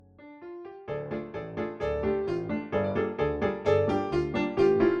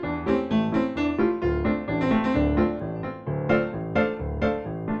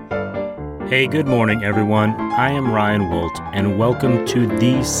Hey, good morning, everyone. I am Ryan Wolt, and welcome to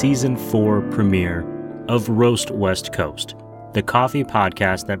the Season 4 premiere of Roast West Coast, the coffee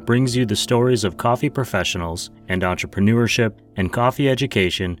podcast that brings you the stories of coffee professionals and entrepreneurship and coffee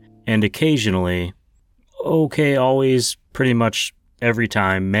education, and occasionally, always, pretty much every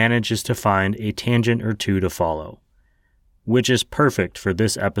time, manages to find a tangent or two to follow. Which is perfect for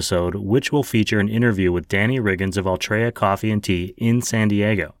this episode, which will feature an interview with Dani Riggins of Ultreya Coffee and Tea in San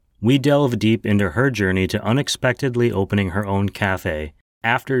Diego. We delve deep into her journey to unexpectedly opening her own cafe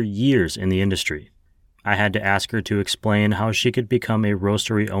after years in the industry. I had to ask her to explain how she could become a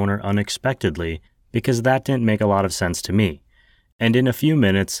roastery owner unexpectedly, because that didn't make a lot of sense to me. And in a few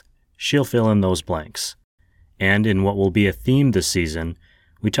minutes, she'll fill in those blanks. And in what will be a theme this season,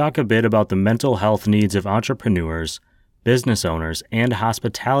 we talk a bit about the mental health needs of entrepreneurs, business owners, and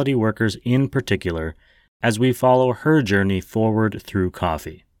hospitality workers in particular, as we follow her journey forward through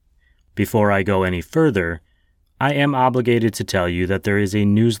coffee. Before I go any further, I am obligated to tell you that there is a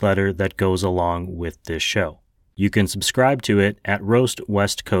newsletter that goes along with this show. You can subscribe to it at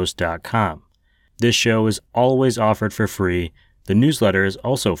roastwestcoast.com. This show is always offered for free. The newsletter is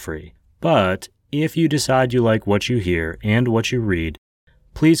also free. But if you decide you like what you hear and what you read,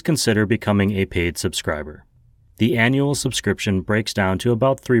 please consider becoming a paid subscriber. The annual subscription breaks down to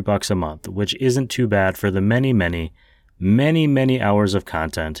about $3 a month, which isn't too bad for the many hours of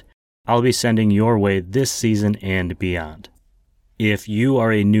content I'll be sending your way this season and beyond. If you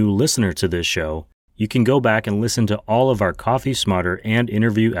are a new listener to this show, you can go back and listen to all of our Coffee Smarter and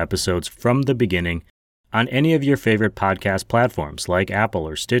interview episodes from the beginning on any of your favorite podcast platforms like Apple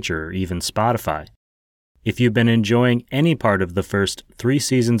or Stitcher or even Spotify. If you've been enjoying any part of the first 3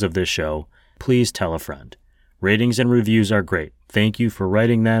 seasons of this show, please tell a friend. Ratings and reviews are great. Thank you for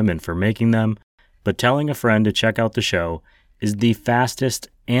writing them and for making them, but telling a friend to check out the show is the fastest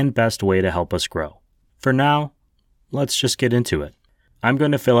and best way to help us grow. For now, let's just get into it. I'm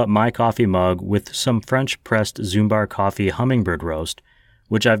going to fill up my coffee mug with some French-pressed Zumbar Coffee Hummingbird Roast,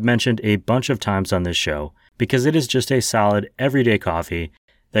 which I've mentioned a bunch of times on this show, because it is just a solid everyday coffee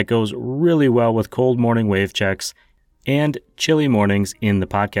that goes really well with cold morning wave checks and chilly mornings in the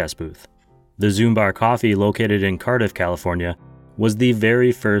podcast booth. The Zumbar Coffee, located in Cardiff, California, was the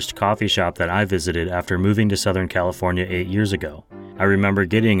very first coffee shop that I visited after moving to Southern California 8 years ago. I remember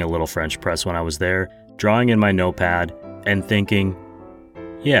getting a little French press when I was there, drawing in my notepad, and thinking,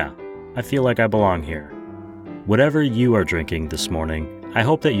 yeah, I feel like I belong here. Whatever you are drinking this morning, I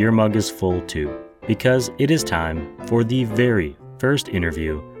hope that your mug is full too, because it is time for the very first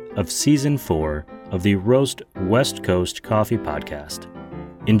interview of Season 4 of the Roast West Coast Coffee Podcast.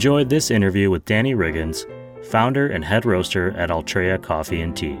 Enjoy this interview with Dani Riggins, founder and head roaster at Ultreya Coffee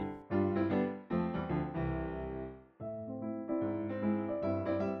and Tea.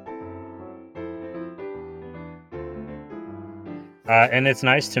 And it's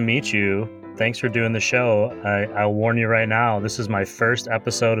nice to meet you. Thanks for doing the show. I'll warn you right now, this is my first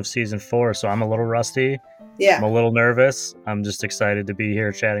episode of Season 4, so I'm a little rusty. Yeah. I'm a little nervous. I'm just excited to be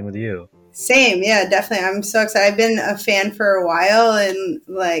here chatting with you. Same. Yeah, definitely. I'm so excited. I've been a fan for a while, and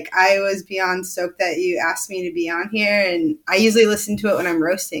I was beyond stoked that you asked me to be on here, and I usually listen to it when I'm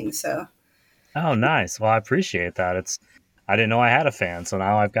roasting, so. Oh, nice. Well, I appreciate that. I didn't know I had a fan, so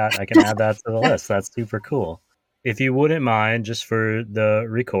now I can add that to the list. That's super cool. If you wouldn't mind, just for the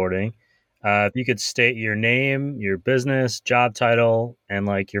recording, if you could state your name, your business, job title, and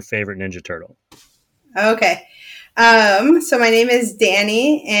your favorite Ninja Turtle. Okay. So my name is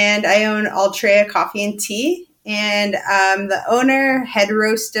Dani, and I own Ultreya Coffee and Tea, and I'm the owner, head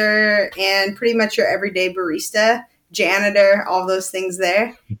roaster, and pretty much your everyday barista, janitor, all those things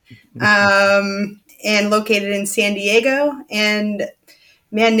there. And located in San Diego. And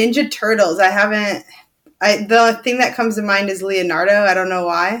man, Ninja Turtles. The thing that comes to mind is Leonardo. I don't know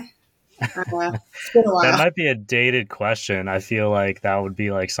why. It's been a while. That might be a dated question. I feel like that would be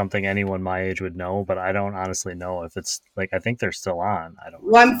something anyone my age would know, but I don't honestly know if it's I think they're still on. I don't know.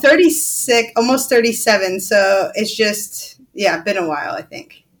 Well, I'm 36, almost 37, so it's just, been a while, I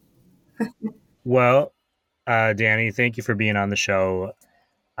think. Well, Dani, thank you for being on the show.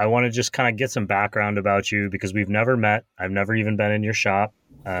 I want to just kind of get some background about you because we've never met. I've never even been in your shop.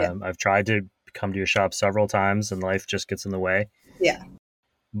 I've tried to come to your shop several times and life just gets in the way. Yeah.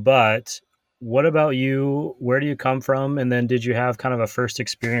 But what about you? Where do you come from? And then did you have kind of a first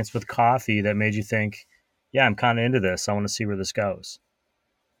experience with coffee that made you think, yeah, I'm kind of into this. I want to see where this goes.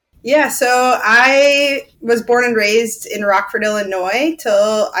 Yeah, so I was born and raised in Rockford, Illinois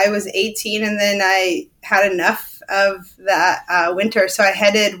till I was 18, and then I had enough of that winter. So I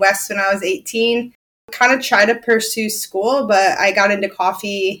headed west when I was 18, kind of tried to pursue school, but I got into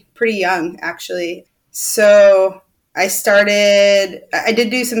coffee pretty young, actually. So I did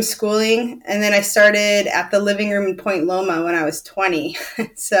do some schooling, and then I started at the Living Room in Point Loma when I was 20.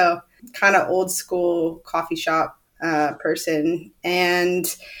 So kind of old school coffee shop person. And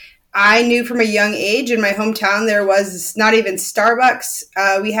I knew from a young age in my hometown there was not even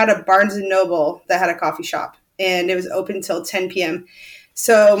Starbucks. We had a Barnes and Noble that had a coffee shop, and it was open until 10 p.m.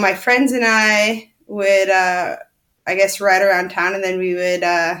 So my friends and I would, I guess, ride around town, and then we would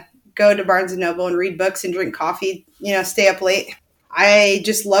go to Barnes and Noble and read books and drink coffee, stay up late. I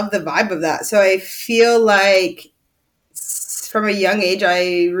just love the vibe of that. So I feel like from a young age,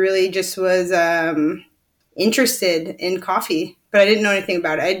 I really just was interested in coffee, but I didn't know anything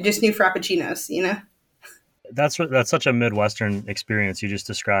about it. I just knew Frappuccinos. That's such a Midwestern experience you just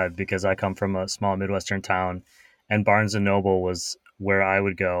described, because I come from a small Midwestern town, and Barnes and Noble was where I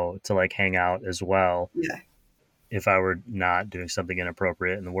would go to like hang out as well. Yeah. If I were not doing something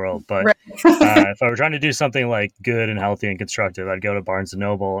inappropriate in the world. But Right. if I were trying to do something like good and healthy and constructive, I'd go to Barnes and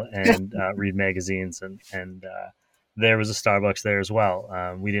Noble and read magazines, and there was a Starbucks there as well.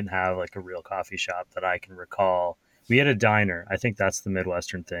 We didn't have like a real coffee shop that I can recall. We had a diner. I think that's the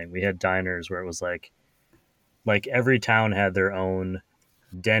Midwestern thing. We had diners where it was like every town had their own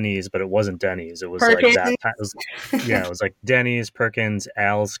Denny's, but it wasn't Denny's. It was Perkins. like that. It was like Denny's, Perkins,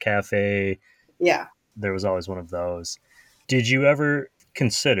 Al's Cafe. Yeah. There was always one of those. Did you ever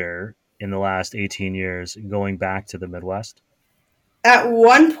consider in the last 18 years going back to the Midwest? At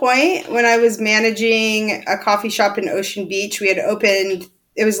one point, when I was managing a coffee shop in Ocean Beach, we had opened,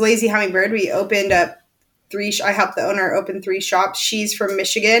 it was Lazy Hummingbird. We opened up I helped the owner open 3 shops. She's from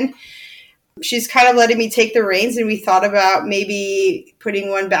Michigan. She's kind of letting me take the reins, and we thought about maybe putting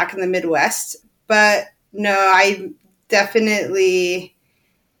one back in the Midwest. But no, I definitely...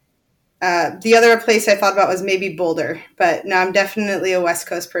 the other place I thought about was maybe Boulder, but no, I'm definitely a West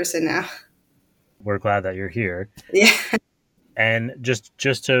Coast person now. We're glad that you're here. Yeah. And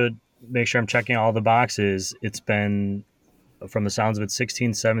just to make sure I'm checking all the boxes, it's been, from the sounds of it,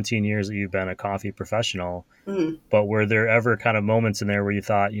 16, 17 years that you've been a coffee professional. Mm-hmm. But were there ever kind of moments in there where you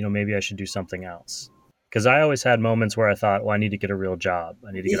thought, maybe I should do something else? Because I always had moments where I thought, well, I need to get a real job.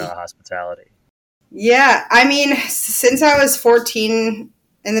 I need to get out of hospitality. Yeah. I mean, since I was 14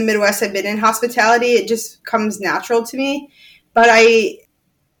 in the Midwest, I've been in hospitality. It just comes natural to me. But I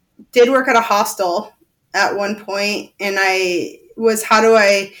did work at a hostel at one point, and how do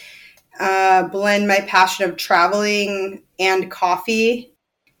I blend my passion of traveling and coffee?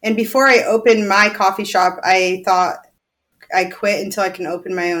 And before I opened my coffee shop, I thought I quit until I can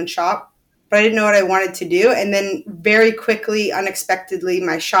open my own shop. But I didn't know what I wanted to do. And then very quickly, unexpectedly,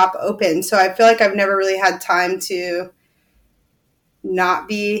 my shop opened. So I feel like I've never really had time to not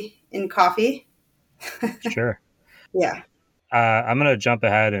be in coffee. Sure. Yeah. I'm going to jump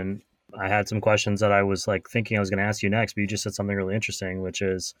ahead, and I had some questions that I was thinking I was going to ask you next, but you just said something really interesting, which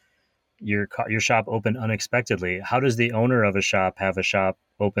is your shop opened unexpectedly. How does the owner of a shop have a shop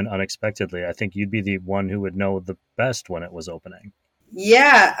open unexpectedly? I think you'd be the one who would know the best when it was opening.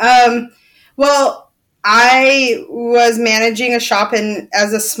 Yeah. Well, I was managing a shop, and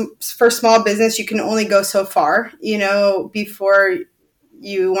for small business, you can only go so far, before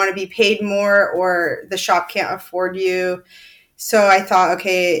you want to be paid more or the shop can't afford you. So I thought,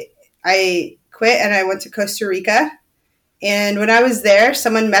 okay, I quit and I went to Costa Rica. And when I was there,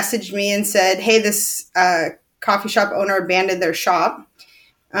 someone messaged me and said, hey, this coffee shop owner abandoned their shop.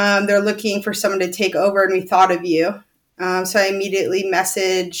 They're looking for someone to take over, and we thought of you. So I immediately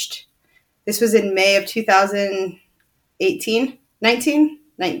messaged. This was in May of 2018,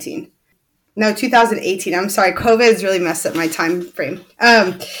 19? No, 2018. I'm sorry. COVID has really messed up my time frame.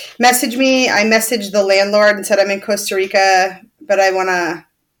 Message me. I messaged the landlord and said, I'm in Costa Rica, but I want to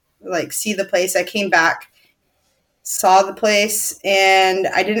see the place. I came back, saw the place, and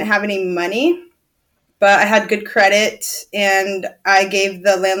I didn't have any money, but I had good credit, and I gave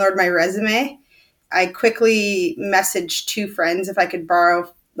the landlord my resume. I quickly messaged 2 friends if I could borrow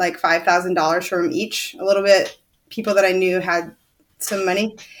 $5,000 from them each, a little bit, people that I knew had some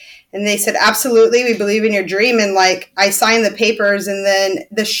money. And they said, absolutely, we believe in your dream. And I signed the papers, and then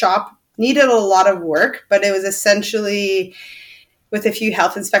the shop needed a lot of work, but it was essentially with a few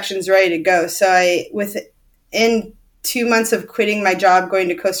health inspections ready to go. So within 2 months of quitting my job, going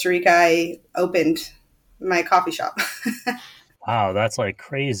to Costa Rica, I opened my coffee shop. Wow, that's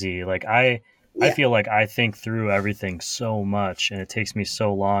crazy. I feel like I think through everything so much, and it takes me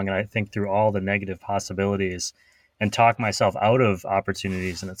so long, and I think through all the negative possibilities and talk myself out of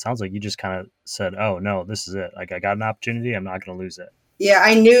opportunities. And it sounds like you just kind of said, oh no, this is it. I got an opportunity. I'm not going to lose it. Yeah.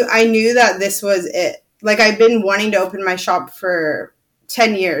 I knew that this was it. I've been wanting to open my shop for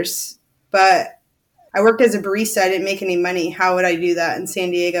 10 years, but I worked as a barista. I didn't make any money. How would I do that in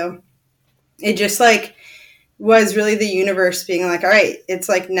San Diego? It just like was really the universe being like, all right, it's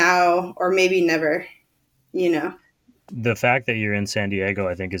like now or maybe never, you know? The fact that you're in San Diego,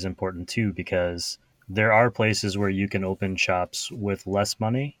 I think, is important too, because there are places where you can open shops with less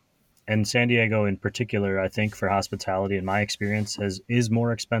money. And San Diego in particular, I think for hospitality, in my experience, is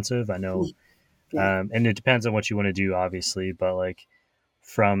more expensive. I know, Yeah. and it depends on what you want to do, obviously, but like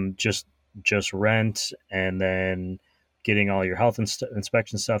from just rent and then getting all your health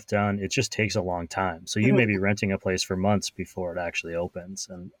inspection stuff done, it just takes a long time. So you may be renting a place for months before it actually opens,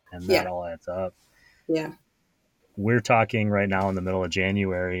 and that Yeah. all adds up. Yeah. We're talking right now in the middle of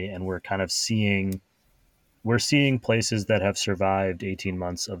January, and we're kind of seeing places that have survived 18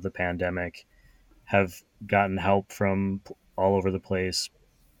 months of the pandemic, have gotten help from all over the place,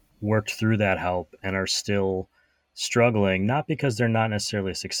 worked through that help, and are still struggling, not because they're not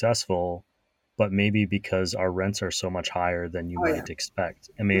necessarily successful, but maybe because our rents are so much higher than you Oh, yeah. might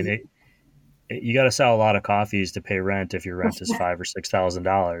expect. I mean, you got to sell a lot of coffees to pay rent if your rent is $5,000 or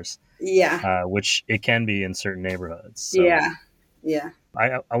 $6,000, Yeah. which it can be in certain neighborhoods. So Yeah. Yeah.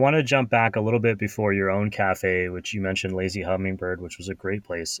 I want to jump back a little bit before your own cafe, which you mentioned Lazy Hummingbird, which was a great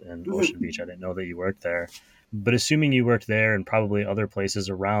place in Ocean Beach. I didn't know that you worked there. But assuming you worked there and probably other places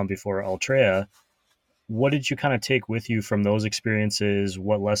around before Ultreya, what did you kind of take with you from those experiences?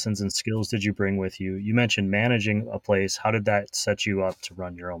 What lessons and skills did you bring with you? You mentioned managing a place. How did that set you up to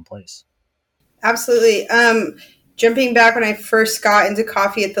run your own place? Absolutely. Jumping back when I first got into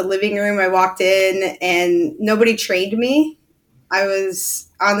coffee at the living room, I walked in and nobody trained me. I was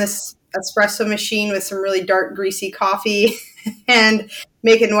on this espresso machine with some really dark, greasy coffee and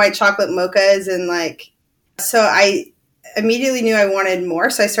making white chocolate mochas. And like, so I immediately knew I wanted more.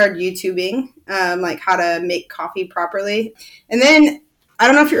 So I started YouTubing, like how to make coffee properly. And then I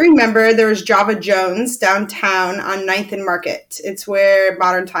don't know if you remember, there was Java Jones downtown on 9th and Market. It's where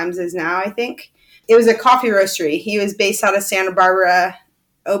Modern Times is now, I think. It was a coffee roastery. He was based out of Santa Barbara,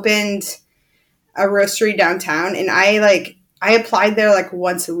 opened a roastery downtown, and I applied there like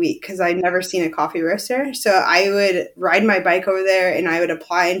once a week because I'd never seen a coffee roaster. So I would ride my bike over there and I would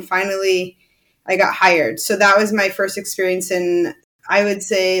apply, and finally I got hired. So that was my first experience in, I would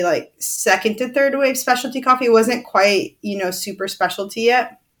say, like second to third wave specialty coffee. It wasn't quite, super specialty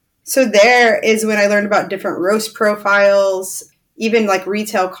yet. So there is when I learned about different roast profiles, even like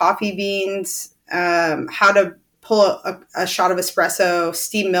retail coffee beans, how to pull a shot of espresso,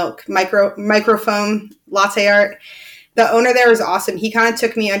 steam milk, microfoam latte art. The owner there was awesome. He kind of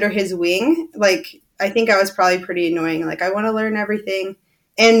took me under his wing. Like, I think I was probably pretty annoying. Like, I want to learn everything.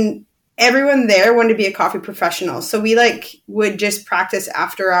 And everyone there wanted to be a coffee professional. So we would just practice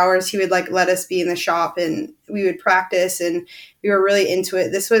after hours. He would let us be in the shop and we would practice, and we were really into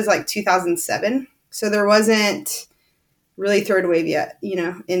it. This was 2007. So there wasn't really third wave yet,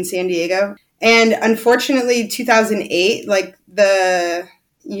 in San Diego. And unfortunately, 2008,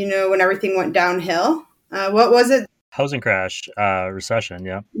 when everything went downhill, what was it? Housing crash, recession,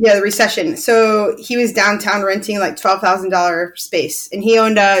 yeah. Yeah, the recession. So he was downtown renting $12,000 space, and he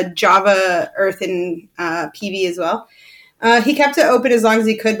owned a Java Earth and PB as well. He kept it open as long as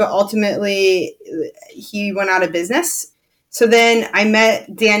he could, but ultimately he went out of business. So then I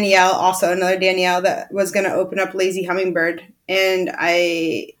met Danielle, also another Danielle that was going to open up Lazy Hummingbird, and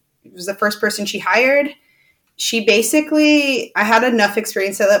I was the first person she hired. She basically, I had enough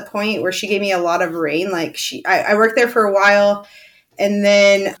experience at that point where she gave me a lot of reign. I worked there for a while, and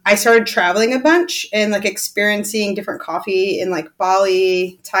then I started traveling a bunch and experiencing different coffee in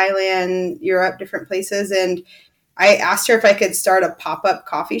Bali, Thailand, Europe, different places. And I asked her if I could start a pop-up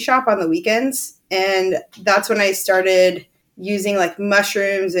coffee shop on the weekends. And that's when I started using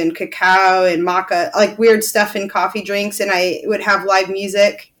mushrooms and cacao and maca, weird stuff in coffee drinks. And I would have live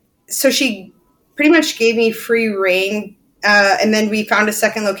music. So she pretty much gave me free reign. And then we found a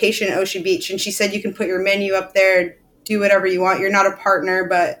second location in Ocean Beach. And she said, you can put your menu up there, do whatever you want. You're not a partner,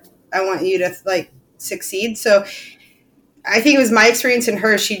 but I want you to succeed. So I think it was my experience and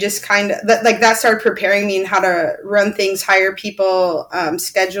her. She just kind of that started preparing me in how to run things, hire people,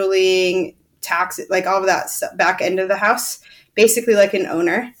 scheduling, tax, all of that stuff, back end of the house, basically like an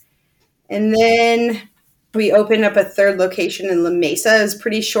owner. And then we opened up a third location in La Mesa. It was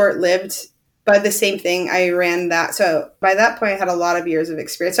pretty short lived, but the same thing. I ran that. So by that point, I had a lot of years of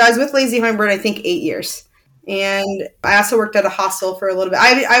experience. So I was with Lazy Hummingbird, I think 8 years. And I also worked at a hostel for a little bit.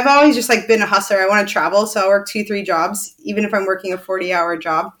 I've always just been a hustler. I want to travel. So I work 2-3 jobs, even if I'm working a 40-hour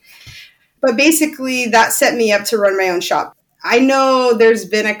job. But basically that set me up to run my own shop. I know there's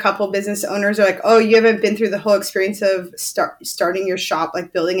been a couple business owners who are like, oh, you haven't been through the whole experience of starting your shop,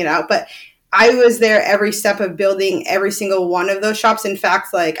 like building it out. But I was there every step of building every single one of those shops. In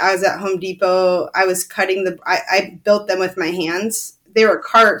fact, like I was at Home Depot, I was I built them with my hands. They were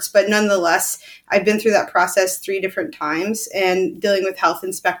carts, but nonetheless, I've been through that process 3 different times and dealing with health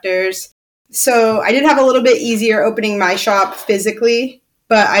inspectors. So I did have a little bit easier opening my shop physically,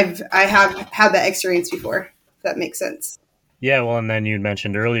 but I have had that experience before, if that makes sense. Yeah, well, and then you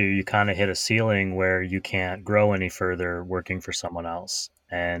mentioned earlier you kind of hit a ceiling where you can't grow any further working for someone else.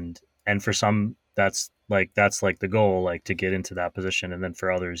 And for some that's like the goal, like to get into that position. And then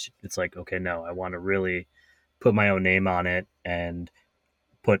for others it's like, okay, no, I want to really put my own name on it and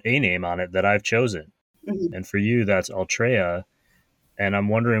put a name on it that I've chosen. Mm-hmm. And for you, that's Ultreya. And I'm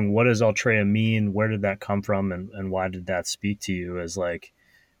wondering, what does Ultreya mean? Where did that come from? And why did that speak to you as like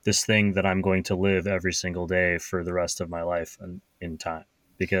this thing that I'm going to live every single day for the rest of my life and in time?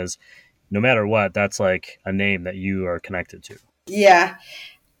 Because no matter what, that's like a name that you are connected to. Yeah.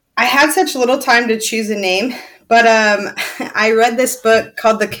 I had such little time to choose a name, but I read this book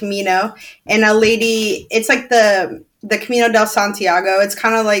called The Camino, and a lady, it's like the Camino del Santiago. It's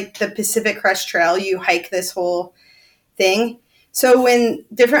kind of like the Pacific Crest Trail. You hike this whole thing. So when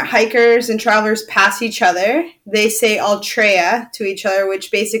different hikers and travelers pass each other, they say Ultreya to each other,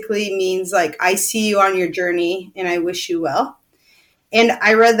 which basically means like, I see you on your journey and I wish you well. And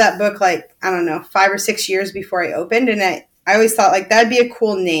I read that book like, I don't know, 5 or 6 years before I opened. And I always thought like that'd be a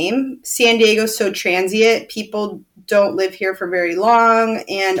cool name. San Diego's so transient. People don't live here for very long,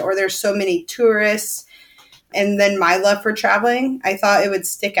 or there's so many tourists. And then my love for traveling, I thought it would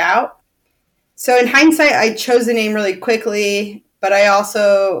stick out. So in hindsight, I chose the name really quickly, but I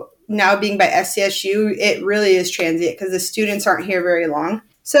also, now being by SCSU, it really is transient because the students aren't here very long.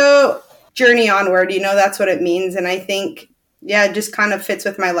 So journey onward, that's what it means. And I think, yeah, it just kind of fits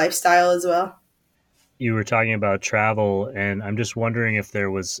with my lifestyle as well. You were talking about travel, and I'm just wondering if there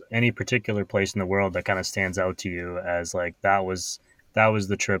was any particular place in the world that kind of stands out to you as like that was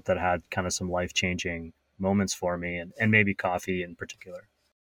the trip that had kind of some life-changing moments for me, and maybe coffee in particular.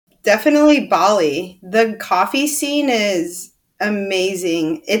 Definitely Bali. The coffee scene is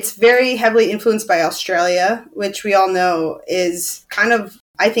amazing. It's very heavily influenced by Australia, which we all know is kind of,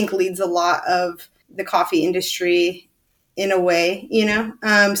 I think, leads a lot of the coffee industry in a way,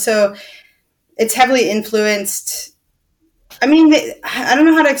 So it's heavily influenced. I mean, I don't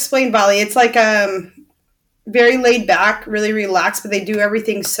know how to explain Bali. It's like very laid back, really relaxed, but they do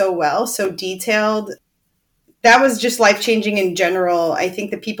everything so well, so detailed. That was just life-changing in general. I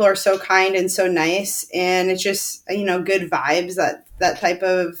think the people are so kind and so nice, and it's just, good vibes, that type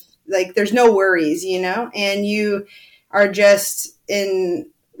of, like, there's no worries, and you are just in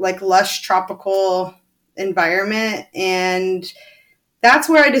like lush tropical environment. And that's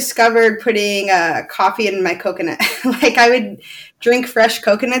where I discovered putting coffee in my coconut. Like I would drink fresh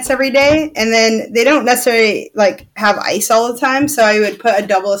coconuts every day, and then they don't necessarily like have ice all the time. So I would put a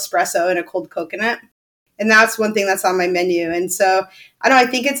double espresso in a cold coconut. And that's one thing that's on my menu. And so I don't know,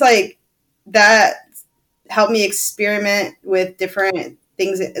 I think it's like that helped me experiment with different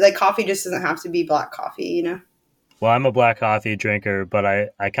things. Like coffee just doesn't have to be black coffee, Well, I'm a black coffee drinker, but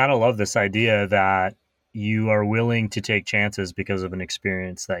I kind of love this idea that you are willing to take chances because of an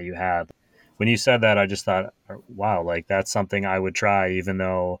experience that you had. When you said that, I just thought, wow, like that's something I would try, even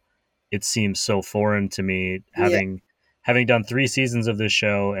though it seems so foreign to me, having done 3 seasons of this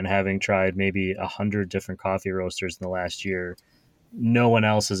show and having tried maybe 100 different coffee roasters in the last year. No one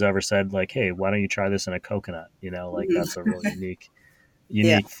else has ever said like, hey, why don't you try this in a coconut? Like that's a really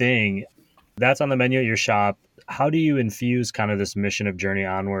unique thing. That's on the menu at your shop. How do you infuse kind of this mission of Journey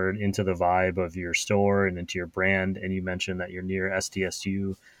Onward into the vibe of your store and into your brand? And you mentioned that you're near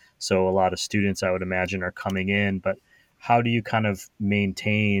SDSU, so a lot of students, I would imagine, are coming in. But how do you kind of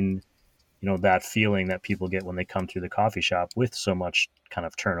maintain, that feeling that people get when they come through the coffee shop with so much kind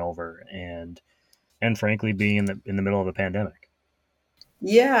of turnover and frankly being in the middle of a pandemic?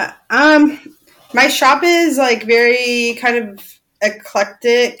 Yeah. My shop is like very kind of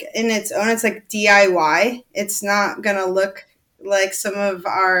eclectic in its own. It's like DIY. It's not going to look like some of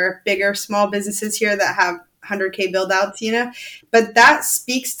our bigger small businesses here that have 100K build outs, but that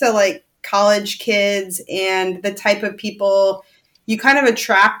speaks to like college kids and the type of people you kind of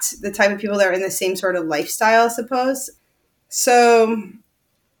attract, the type of people that are in the same sort of lifestyle, I suppose. So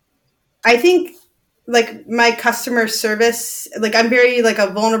I think like my customer service, like I'm very like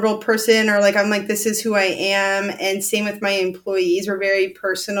a vulnerable person, or like I'm like, this is who I am. And same with my employees. We're very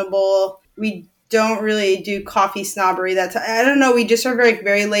personable. We don't really do coffee snobbery. I don't know. We just are very,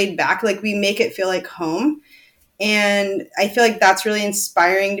 very laid back. Like we make it feel like home. And I feel like that's really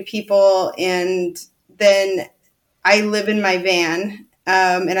inspiring to people. And then I live in my van,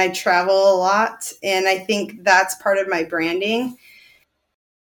 and I travel a lot. And I think that's part of my branding.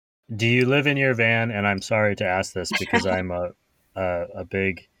 Do you live in your van? And I'm sorry to ask this because I'm a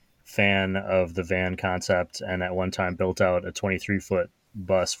big fan of the van concept, and at one time built out a 23-foot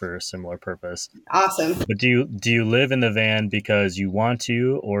bus for a similar purpose. Awesome. But do you live in the van because you want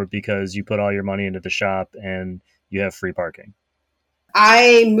to, or because you put all your money into the shop and you have free parking?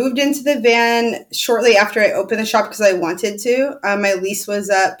 I moved into the van shortly after I opened the shop because I wanted to. My lease was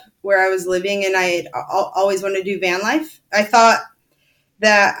up where I was living, and I always wanted to do van life. I thought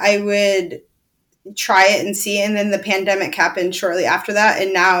that I would try it and see, and then the pandemic happened shortly after that.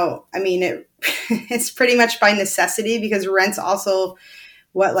 And now, I mean, it's pretty much by necessity because rent's also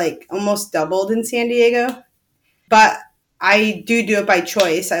like almost doubled in San Diego. But I do it by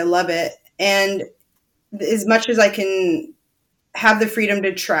choice. I love it, and as much as I can have the freedom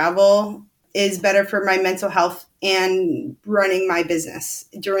to travel is better for my mental health and running my business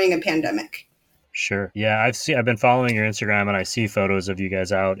during a pandemic. Sure. Yeah, I've been following your Instagram, and I see photos of you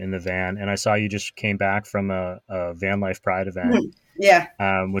guys out in the van, and I saw you just came back from a Van Life Pride event, Yeah.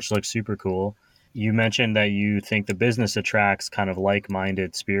 which looks super cool. You mentioned that you think the business attracts kind of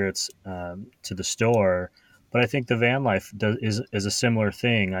like-minded spirits to the store, but I think the van life is a similar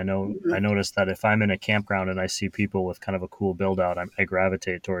thing. I noticed that if I'm in a campground and I see people with kind of a cool build out, I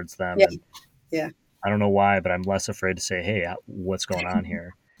gravitate towards them, Yeah. and Yeah. I don't know why, but I'm less afraid to say, "Hey, what's going on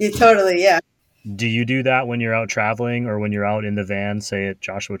here?" Yeah, totally. Yeah. Do you do that when you're out traveling or when you're out in the van, say at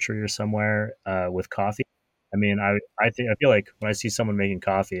Joshua Tree or somewhere, with coffee? I mean, I feel like when I see someone making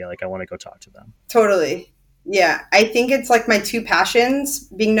coffee, like I want to go talk to them. Totally. Yeah. I think it's like my two passions,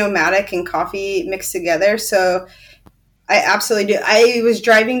 being nomadic and coffee mixed together. So I absolutely do. I was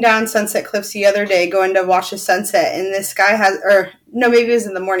driving down Sunset Cliffs the other day going to watch the sunset, and this guy has, or no, maybe it was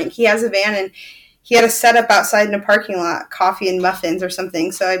in the morning. He has a van, and he had a setup outside in a parking lot, coffee and muffins or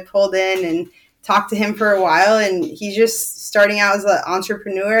something. So I pulled in and talked to him for a while, and he's just starting out as an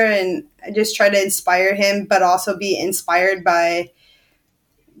entrepreneur, and I just try to inspire him, but also be inspired by,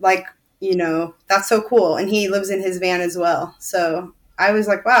 like, that's so cool. And he lives in his van as well. So I was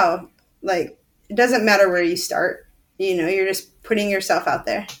like, wow, like, it doesn't matter where you start. You're just putting yourself out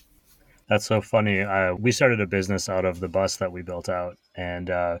there. That's so funny. We started a business out of the bus that we built out,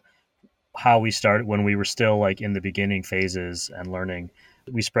 and how we started when we were still like in the beginning phases and learning.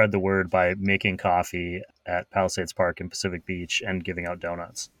 We spread the word by making coffee at Palisades Park in Pacific Beach and giving out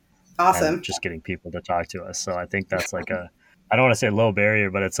donuts and Awesome. just getting people to talk to us. So I think that's like I don't want to say low barrier,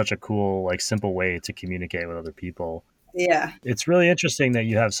 but it's such a cool, like simple way to communicate with other people. Yeah. It's really interesting that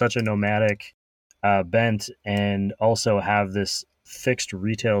you have such a nomadic bent and also have this fixed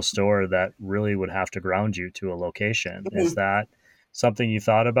retail store that really would have to ground you to a location. Is Mhm. that something you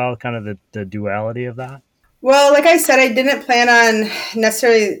thought about, kind of the duality of that? Well, like I said, I didn't plan on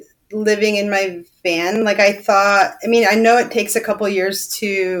necessarily living in my van. Like I thought, I mean, I know it takes a couple years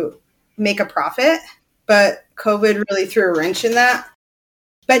to make a profit, but COVID really threw a wrench in that.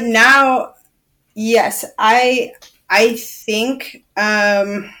 But now, yes, I think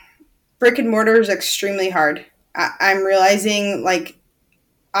brick and mortar is extremely hard. I'm realizing, like,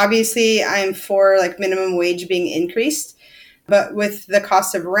 obviously I'm for like minimum wage being increased, but with the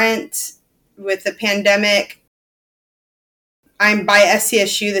cost of rent, with the pandemic, I'm by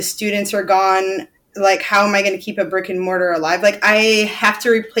SCSU, the students are gone. Like, how am I going to keep a brick and mortar alive? Like, I have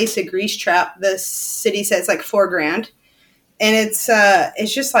to replace a grease trap. The city says like $4,000, and it's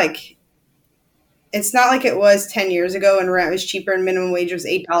just like, it's not like it was 10 years ago when rent was cheaper and minimum wage was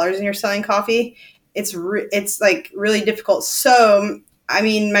 $8 and you're selling coffee. It's like really difficult. So, I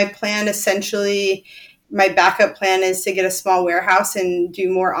mean, my backup plan is to get a small warehouse and do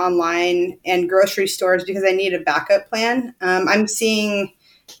more online and grocery stores because I need a backup plan. I'm seeing,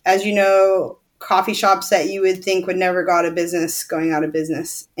 as you know, coffee shops that you would think would never go out of business going out of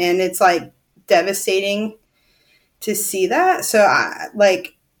business. And it's like devastating to see that. So I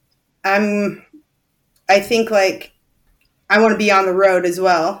think like I want to be on the road as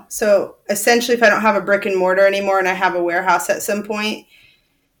well. So essentially, if I don't have a brick and mortar anymore and I have a warehouse at some point,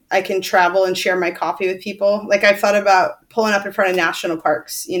 I can travel and share my coffee with people. Like I thought about pulling up in front of national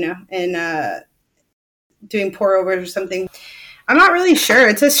parks, and doing pour overs or something. I'm not really sure.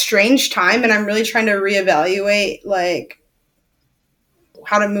 It's a strange time, and I'm really trying to reevaluate like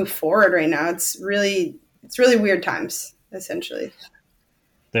how to move forward right now. It's really weird times, essentially.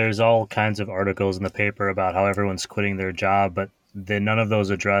 There's all kinds of articles in the paper about how everyone's quitting their job, but then none of those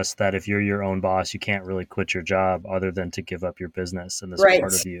address that if you're your own boss, you can't really quit your job other than to give up your business and this Right.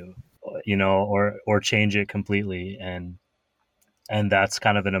 part of you. or change it completely. And that's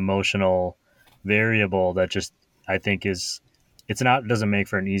kind of an emotional variable that just, I think doesn't make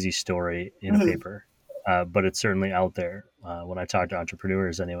for an easy story in a Mhm. paper, but it's certainly out there when I talk to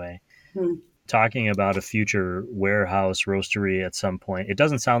entrepreneurs anyway. Mhm. Talking about a future warehouse roastery at some point. It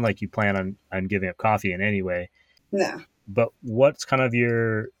doesn't sound like you plan on giving up coffee in any way, No. but what's kind of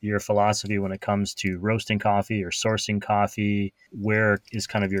your philosophy when it comes to roasting coffee or sourcing coffee? Where is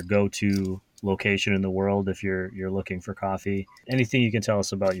kind of your go-to location in the world if you're looking for coffee? Anything you can tell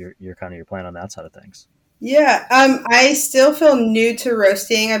us about your kind of your plan on that side of things? Yeah. I still feel new to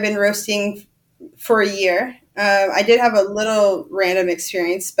roasting. I've been roasting for a year. I did have a little random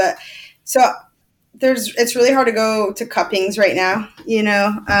experience, but so it's really hard to go to cuppings right now,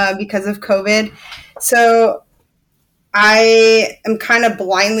 because of COVID. So I am kind of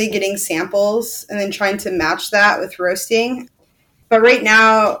blindly getting samples and then trying to match that with roasting. But right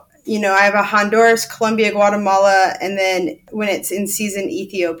now, I have a Honduras, Colombia, Guatemala, and then when it's in season,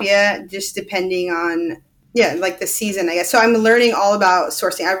 Ethiopia, just depending on, yeah, like the season, I guess. So I'm learning all about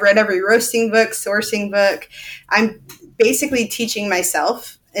sourcing. I've read every roasting book, sourcing book. I'm basically teaching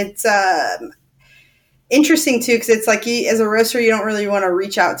myself. It's interesting too, because it's like as a roaster, you don't really want to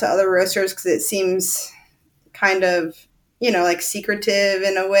reach out to other roasters because it seems kind of, like secretive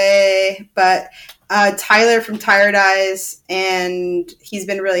in a way. But Tyler from Tired Eyes, and he's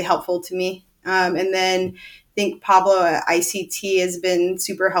been really helpful to me. And then I think Pablo at ICT has been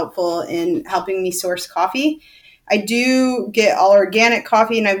super helpful in helping me source coffee. I do get all organic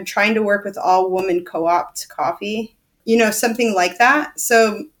coffee, and I'm trying to work with all woman co-opt coffee, something like that.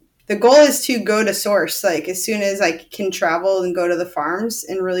 So the goal is to go to source, like as soon as I can travel and go to the farms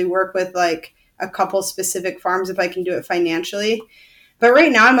and really work with like a couple specific farms if I can do it financially. But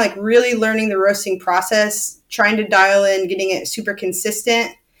right now I'm like really learning the roasting process, trying to dial in, getting it super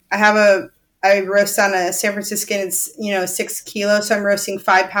consistent. I roast on a San Franciscan, it's, 6 kilos. So I'm roasting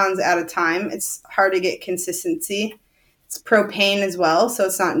 5 pounds at a time. It's hard to get consistency. It's propane as well. So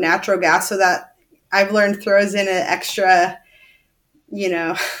it's not natural gas. So that I've learned throws in an extra, you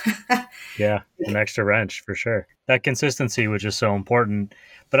know, Yeah, an extra wrench for sure. That consistency, which is so important,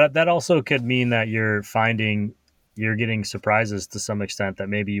 but that also could mean that you're getting surprises to some extent that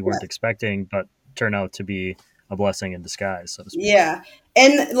maybe you weren't expecting, but turn out to be a blessing in disguise, so to speak. Yeah.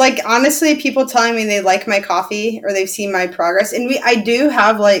 And like honestly, people telling me they like my coffee or they've seen my progress. And I do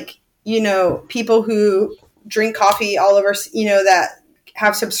have like, people who drink coffee all over, that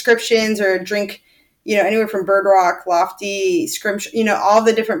have subscriptions or drink, anywhere from Bird Rock, Lofty, Scrimsh, all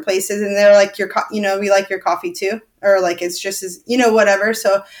the different places. And they're like, we like your coffee too. Or like, it's just as, whatever.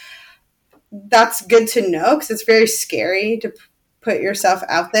 So that's good to know because it's very scary to put yourself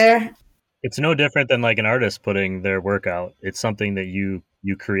out there. It's no different than like an artist putting their work out. It's something that you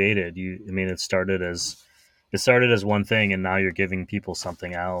created. I mean, it started as one thing, and now you're giving people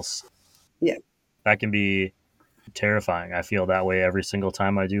something else. Yeah. That can be terrifying. I feel that way every single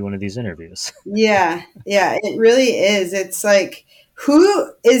time I do one of these interviews. Yeah, yeah, it really is. It's like,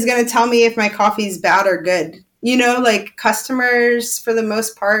 who is going to tell me if my coffee's bad or good? Like customers for the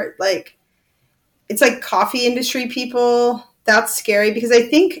most part, like it's like coffee industry people. That's scary because I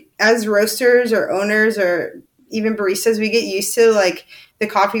think as roasters or owners or even baristas, we get used to like the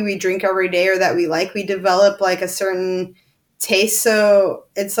coffee we drink every day or that we like. We develop like a certain taste. So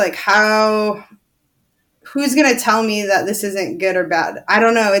it's like, who's going to tell me that this isn't good or bad? I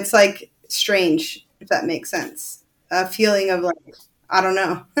don't know. It's like strange, if that makes sense. A feeling of like, I don't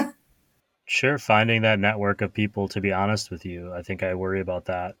know. Sure, finding that network of people, to be honest with you. I think I worry about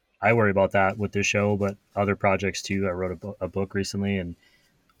that. I worry about that with this show, but other projects too. I wrote a book recently, and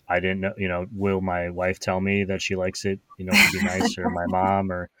I didn't know, will my wife tell me that she likes it, to be nice, or my mom,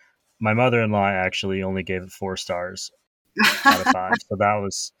 or my mother-in-law actually only gave it 4 stars out of 5. So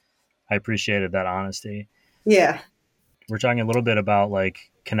I appreciated that honesty. Yeah. We're talking a little bit about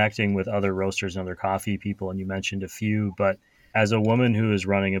like connecting with other roasters and other coffee people, and you mentioned a few, but as a woman who is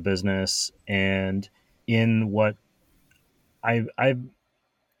running a business and in what I I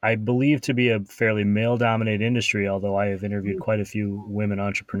I believe to be a fairly male dominated industry, although I have interviewed quite a few women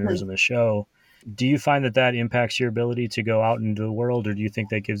entrepreneurs on the show. Do you find that impacts your ability to go out into the world, or do you think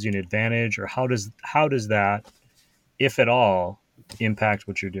that gives you an advantage, or how does that, if at all, impact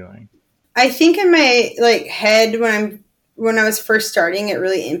what you're doing? I think in my like head when I was first starting, it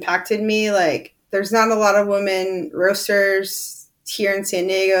really impacted me. Like there's not a lot of women roasters here in San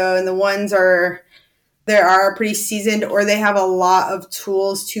Diego, and the ones there are pretty seasoned or they have a lot of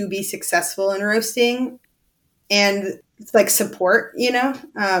tools to be successful in roasting and it's like support,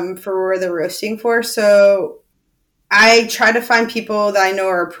 for where they're roasting for. So I try to find people that I know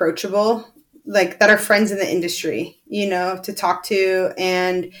are approachable, like that are friends in the industry, to talk to.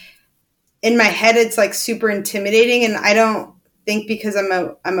 And in my head, it's like super intimidating. And I don't think because I'm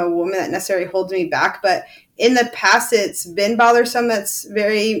a woman that necessarily holds me back. But in the past, it's been bothersome. That's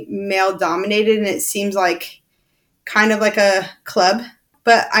very male dominated. And it seems like kind of like a club.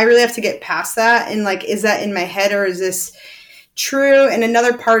 But I really have to get past that. And like, is that in my head or is this true? And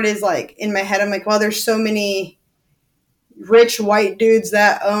another part is like in my head, I'm like, well, there's so many rich white dudes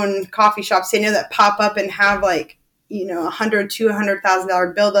that own coffee shops, that pop up and have like,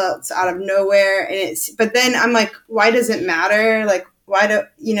 $100,000-$200,000 build-ups out of nowhere. But then I'm like, why does it matter? Like, why do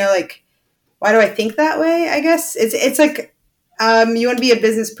I think that way? I guess it's like, you want to be a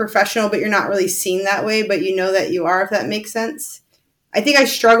business professional, but you're not really seen that way, but you know that you are, if that makes sense. I think I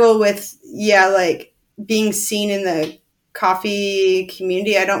struggle with, like being seen in the coffee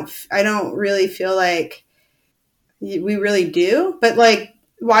community. I don't really feel like we really do, but like,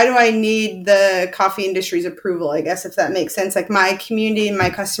 why do I need the coffee industry's approval? I guess if that makes sense. Like my community and my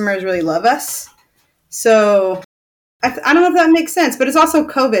customers really love us. So I don't know if that makes sense, but it's also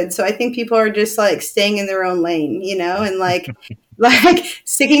COVID. So I think people are just like staying in their own lane, and like, like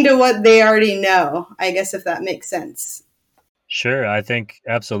sticking to what they already know, I guess, if that makes sense. Sure. I think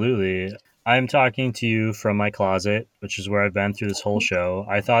absolutely. I'm talking to you from my closet, which is where I've been through this whole show.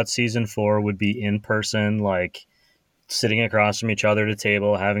 I thought season 4 would be in person, like sitting across from each other at a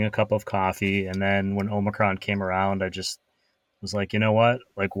table, having a cup of coffee. And then when Omicron came around, I just was like, you know what?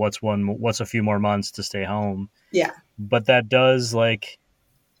 Like, what's a few more months to stay home? Yeah. But that does, like,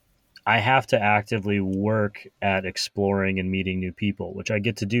 I have to actively work at exploring and meeting new people, which I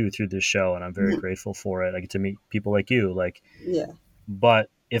get to do through this show. And I'm very grateful for it. I get to meet people like you, like, yeah. But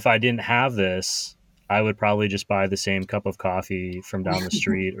if I didn't have this, I would probably just buy the same cup of coffee from down the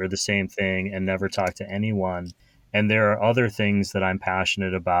street or the same thing and never talk to anyone. And there are other things that I'm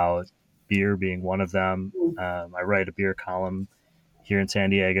passionate about, beer being one of them. I write a beer column here in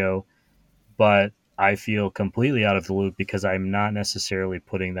San Diego, but I feel completely out of the loop because I'm not necessarily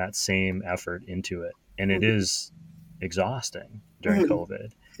putting that same effort into it. And it is exhausting during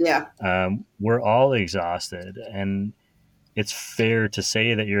COVID. Yeah. We're all exhausted, and it's fair to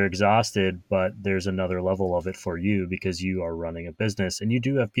say that you're exhausted, but there's another level of it for you because you are running a business and you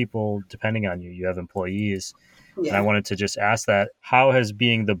do have people depending on you. You have employees. Yeah. And I wanted to just ask that, how has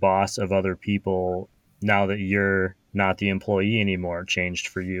being the boss of other people, now that you're not the employee anymore, changed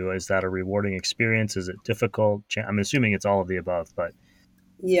for you? Is that a rewarding experience? Is it difficult? I'm assuming it's all of the above, but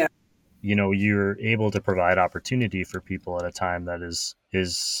yeah, you're able to provide opportunity for people at a time that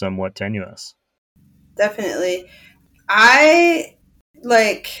is somewhat tenuous. Definitely. I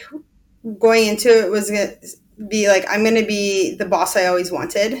like going into it was going to be like, I'm going to be the boss I always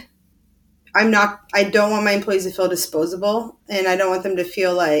wanted. I don't want my employees to feel disposable, and I don't want them to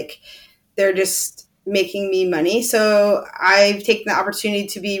feel like they're just making me money. So I've taken the opportunity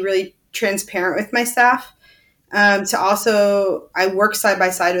to be really transparent with my staff. I work side by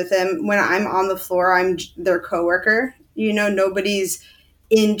side with them. When I'm on the floor, I'm their coworker. Nobody's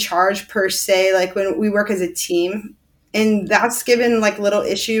in charge per se. Like when we work as a team, and that's given like little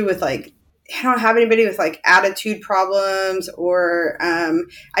issue with like, I don't have anybody with like attitude problems, or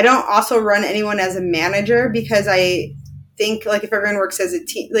I don't also run anyone as a manager because I think like if everyone works as a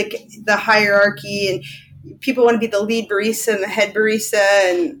team, like the hierarchy and people want to be the lead barista and the head barista,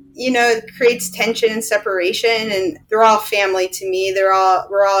 and it creates tension and separation. And they're all family to me. We're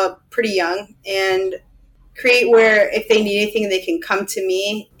all pretty young, and create where if they need anything, they can come to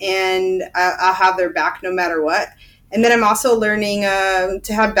me, and I'll have their back no matter what. And then I'm also learning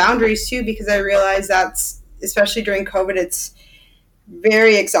to have boundaries too, because I realize that's, especially during COVID, it's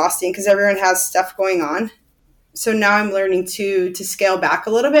very exhausting because everyone has stuff going on. So now I'm learning to scale back a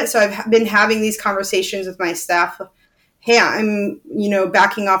little bit. So I've been having these conversations with my staff. Hey, I'm,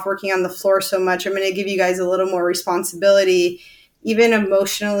 backing off working on the floor so much. I'm going to give you guys a little more responsibility, even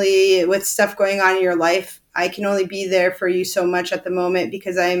emotionally with stuff going on in your life. I can only be there for you so much at the moment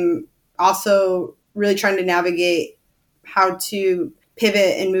because I'm also really trying to navigate how to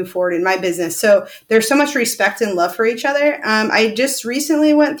pivot and move forward in my business. So there's so much respect and love for each other. I just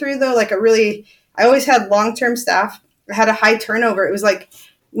recently went through though, like I always had long-term staff. I had a high turnover. It was like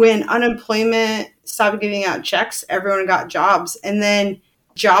when unemployment stopped giving out checks, everyone got jobs, and then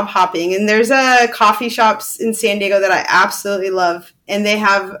job hopping. And there's coffee shops in San Diego that I absolutely love, and they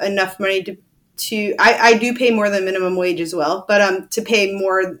have enough money to I do pay more than minimum wage as well, but to pay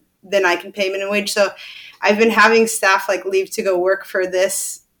more than I can pay minimum wage. So I've been having staff like leave to go work for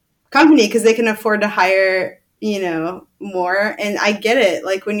this company because they can afford to hire, more. And I get it.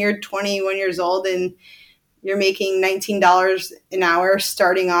 Like when you're 21 years old and you're making $19 an hour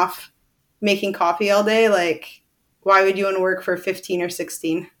starting off making coffee all day. Like, why would you want to work for 15 or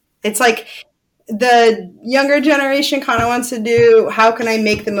 16? It's like the younger generation kind of wants to do, how can I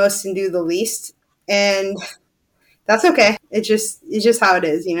make the most and do the least? And that's okay. It's just how it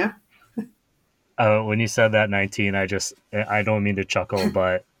is, you know? When you said that 19, I don't mean to chuckle,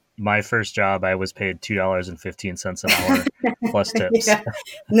 but my first job, I was paid $2.15 an hour plus tips. Yeah.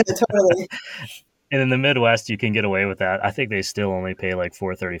 No, totally. And in the Midwest, you can get away with that. I think they still only pay like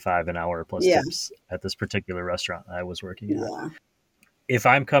 $4.35 an hour plus Yeah. tips at this particular restaurant I was working at. Yeah. If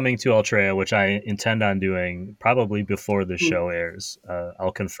I'm coming to Ultreya, which I intend on doing probably before the show airs,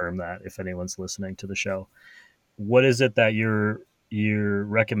 I'll confirm that if anyone's listening to the show. What is it that you're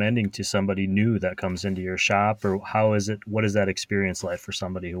recommending to somebody new that comes into your shop, or what is that experience like for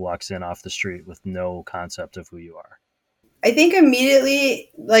somebody who walks in off the street with no concept of who you are? I think immediately,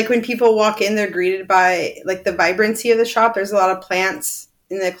 like when people walk in, they're greeted by like the vibrancy of the shop. There's a lot of plants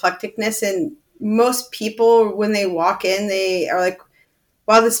and the eclecticness, and most people when they walk in, they are like,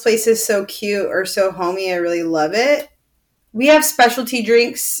 wow, this place is so cute or so homey. I really love it. We have specialty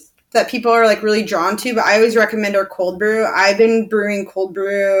drinks that people are like really drawn to, but I always recommend our cold brew. I've been brewing cold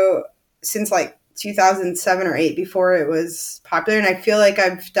brew since like 2007 or 8 before it was popular, and I feel like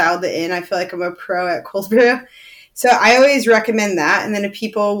I've dialed it in. I feel like I'm a pro at cold brew. So I always recommend that. And then if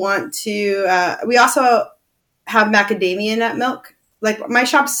people want to, we also have macadamia nut milk. Like my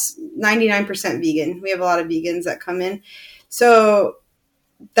shop's 99% vegan. We have a lot of vegans that come in. So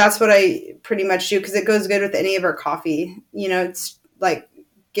that's what I pretty much do because it goes good with any of our coffee. You know, it's like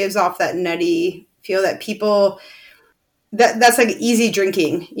gives off that nutty feel that people that's like easy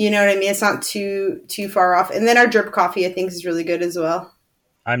drinking. You know what I mean? It's not too far off. And then our drip coffee I think is really good as well.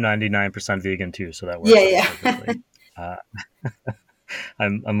 I'm 99% vegan too, so that works perfectly.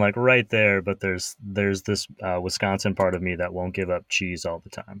 I'm like right there, but there's this Wisconsin part of me that won't give up cheese all the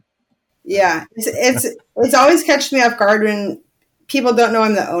time. Yeah, it's always catches me off guard when people don't know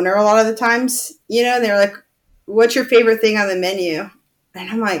I'm the owner a lot of the times, you know, and they're like, what's your favorite thing on the menu? And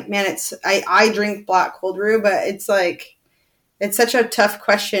I'm like, man, I drink black cold brew, but it's like, it's such a tough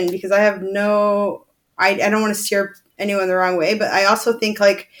question because I don't want to steer anyone the wrong way, but I also think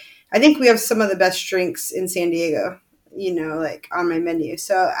I think we have some of the best drinks in San Diego, you know, like on my menu.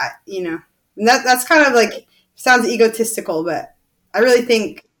 So, that's kind of like, sounds egotistical, but I really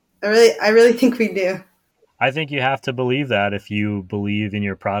think we do. I think you have to believe that if you believe in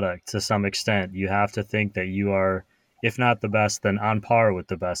your product to some extent. You have to think that you are, if not the best, then on par with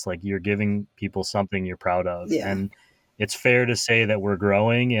the best. Like you're giving people something you're proud of. Yeah. And it's fair to say that we're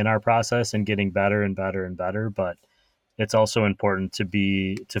growing in our process and getting better and better and better. But it's also important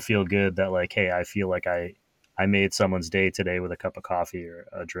to feel good that like, hey, I feel like I made someone's day today with a cup of coffee or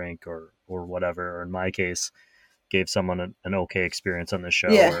a drink or whatever. Or in my case, gave someone an okay experience on the show,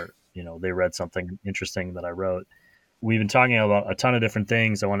 or they read something interesting that I wrote. We've been talking about a ton of different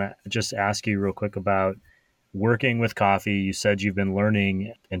things. I want to just ask you real quick about working with coffee. You said you've been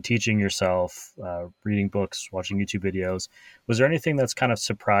learning and teaching yourself, reading books, watching YouTube videos. Was there anything that's kind of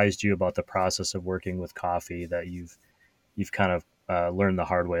surprised you about the process of working with coffee that you've kind of learned the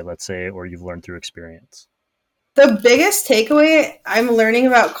hard way, let's say, or you've learned through experience? The biggest takeaway I'm learning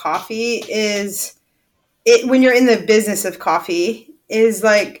about coffee is when you're in the business of coffee is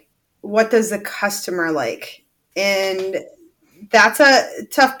like, what does the customer like? And that's a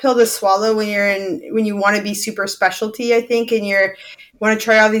tough pill to swallow when you want to be super specialty, I think, and you want to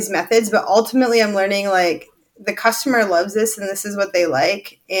try all these methods. But ultimately I'm learning like the customer loves this and this is what they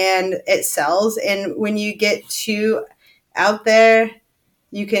like and it sells. And when you get too out there,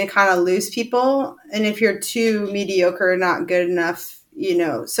 you can kind of lose people. And if you're too mediocre or not good enough,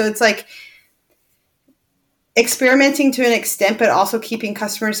 so it's like experimenting to an extent, but also keeping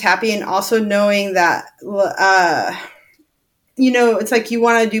customers happy and also knowing that, it's like you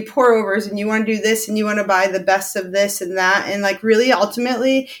want to do pour overs and you want to do this and you want to buy the best of this and that. And like really,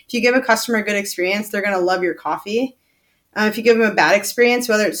 ultimately, if you give a customer a good experience, they're going to love your coffee. If you give them a bad experience,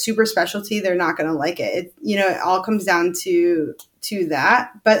 whether it's super specialty, they're not going to like it. It all comes down to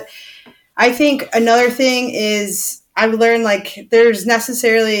that. But I think another thing is I've learned like there's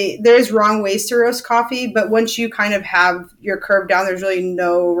wrong ways to roast coffee, but once you kind of have your curve down, there's really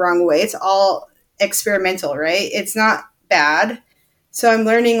no wrong way. It's all experimental, right? It's not bad. So I'm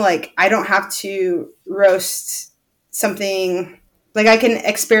learning like I don't have to roast something, like I can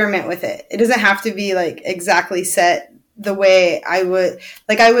experiment with it. It doesn't have to be like exactly set the way I would,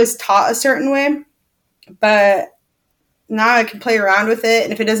 like I was taught a certain way, but now I can play around with it.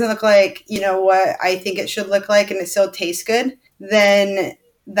 And if it doesn't look like, what I think it should look like and it still tastes good, then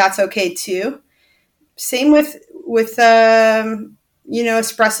that's okay too. same with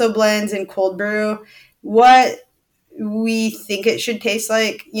espresso blends and cold brew. What we think it should taste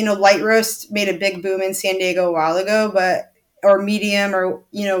like. Light roast made a big boom in San Diego a while ago, or medium, or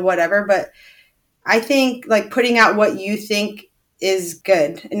whatever. But I think like putting out what you think is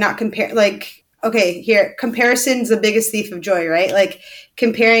good and not compare. Like, okay, here, comparison's the biggest thief of joy, right? Like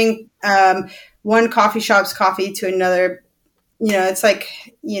comparing one coffee shop's coffee to another. It's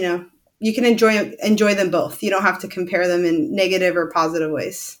like you can enjoy them both. You don't have to compare them in negative or positive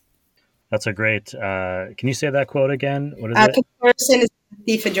ways. That's a great. Can you say that quote again? What is it? Comparison is the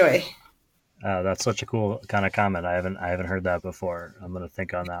thief of joy. That's such a cool kind of comment. I haven't heard that before. I'm going to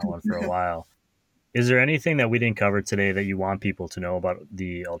think on that one for a while. Is there anything that we didn't cover today that you want people to know about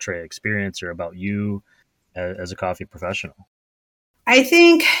the Ultreya experience or about you as a coffee professional? I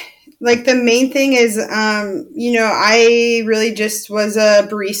think like the main thing is, I really just was a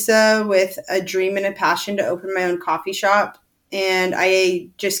barista with a dream and a passion to open my own coffee shop. And I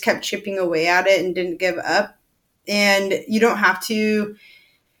just kept chipping away at it and didn't give up. And you don't have to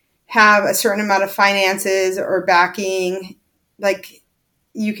have a certain amount of finances or backing. Like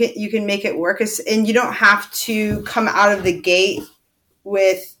you can make it work. And you don't have to come out of the gate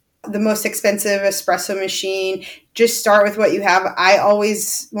with the most expensive espresso machine. Just start with what you have. I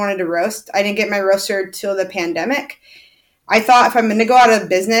always wanted to roast. I didn't get my roaster till the pandemic. I thought if I'm going to go out of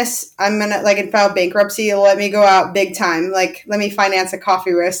business, I'm going to and file bankruptcy, let me go out big time. Like, let me finance a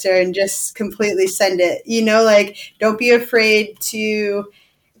coffee roaster and just completely send it. Don't be afraid to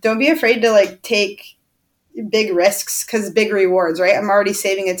take big risks, because big rewards, right? I'm already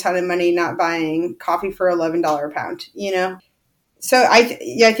saving a ton of money not buying coffee for $11 a pound, So I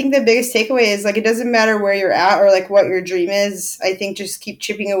think the biggest takeaway is it doesn't matter where you're at or what your dream is. I think just keep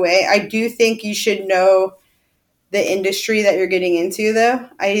chipping away. I do think you should know the industry that you're getting into, though.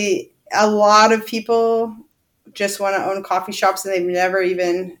 A lot of people just want to own coffee shops and they've never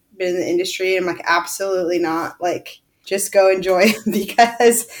even been in the industry. I'm absolutely not. Just go enjoy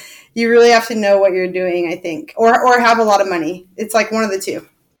because you really have to know what you're doing, I think, or have a lot of money. It's one of the two.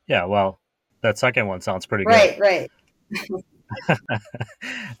 Yeah, well, that second one sounds pretty good. Right.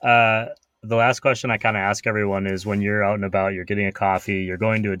 The last question I kind of ask everyone is, when you're out and about, you're getting a coffee, you're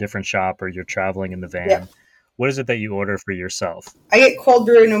going to a different shop, or you're traveling in the van. Yep. What is it that you order for yourself? I get cold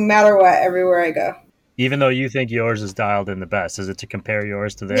brew no matter what, everywhere I go. Even though you think yours is dialed in the best, is it to compare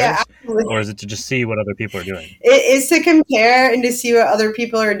yours to theirs? Yeah, absolutely. Or is it to just see what other people are doing? It is to compare and to see what other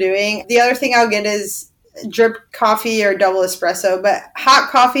people are doing. The other thing I'll get is drip coffee or double espresso, but hot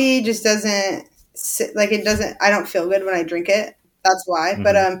coffee just doesn't I don't feel good when I drink it. That's why. Mm-hmm.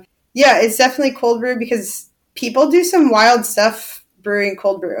 But yeah, it's definitely cold brew because people do some wild stuff brewing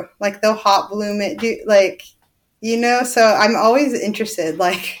cold brew. They'll hot bloom it, so I'm always interested.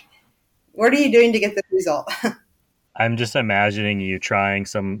 What are you doing to get this result? I'm just imagining you trying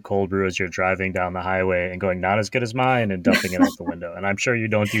some cold brew as you're driving down the highway and going, not as good as mine, and dumping it out the window. And I'm sure you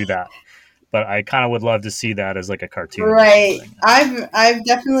don't do that, but I kind of would love to see that as a cartoon. Right. I've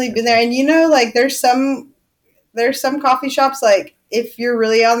definitely been there. And there's some coffee shops, if you're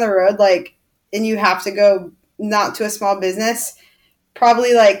really on the road, and you have to go not to a small business,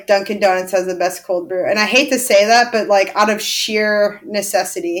 probably Dunkin' Donuts has the best cold brew. And I hate to say that, but out of sheer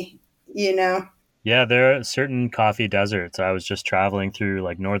necessity, Yeah, there are certain coffee deserts. I was just traveling through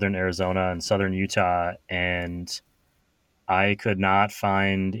northern Arizona and southern Utah, and I could not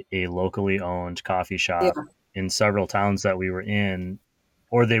find a locally owned coffee shop in several towns that we were in,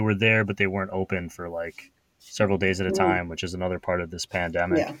 or they were there, but they weren't open for several days at a time, which is another part of this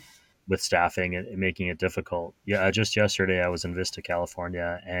pandemic with staffing and making it difficult. Yeah, just yesterday I was in Vista,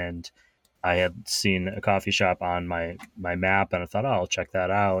 California, and I had seen a coffee shop on my map, and I thought, I'll check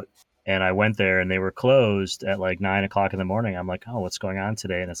that out. And I went there and they were closed at 9 o'clock in the morning. I'm like, oh, what's going on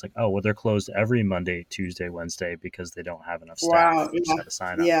today? And it's oh, well, they're closed every Monday, Tuesday, Wednesday because they don't have enough staff. Wow. They just had to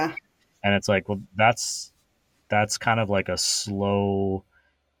sign up. Yeah. And it's well, that's kind of a slow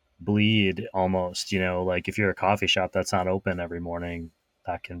bleed almost, if you're a coffee shop that's not open every morning,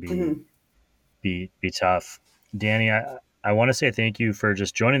 that can be tough. Dani, I want to say thank you for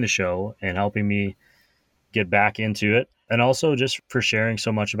just joining the show and helping me get back into it. And also just for sharing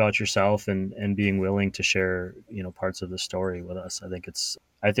so much about yourself and being willing to share, parts of the story with us.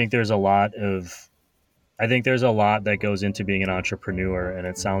 I think there's a lot that goes into being an entrepreneur, and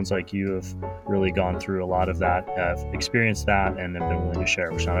it sounds like you have really gone through a lot of that, have experienced that, and have been willing to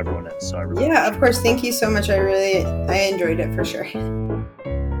share, which not everyone is. So I really of course. Thank you so much. I enjoyed it for sure.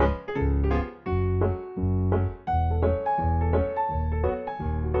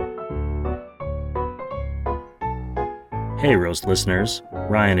 Hey, Roast listeners,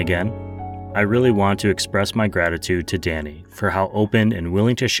 Ryan again. I really want to express my gratitude to Dani for how open and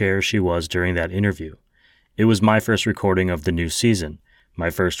willing to share she was during that interview. It was my first recording of the new season, my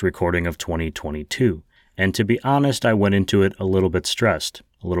first recording of 2022, and to be honest, I went into it a little bit stressed,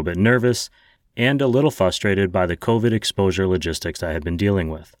 a little bit nervous, and a little frustrated by the COVID exposure logistics I had been dealing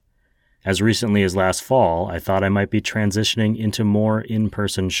with. As recently as last fall, I thought I might be transitioning into more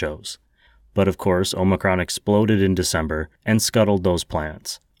in-person shows. But of course, Omicron exploded in December and scuttled those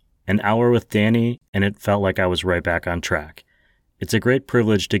plans. An hour with Dani, and it felt like I was right back on track. It's a great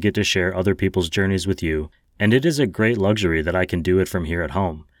privilege to get to share other people's journeys with you, and it is a great luxury that I can do it from here at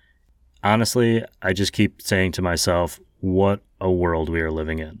home. Honestly, I just keep saying to myself, what a world we are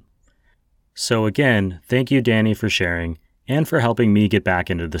living in. So again, thank you, Dani, for sharing and for helping me get back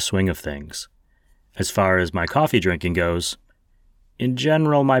into the swing of things. As far as my coffee drinking goes, in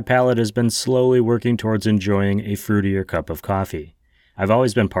general, my palate has been slowly working towards enjoying a fruitier cup of coffee. I've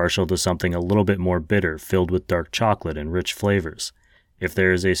always been partial to something a little bit more bitter, filled with dark chocolate and rich flavors. If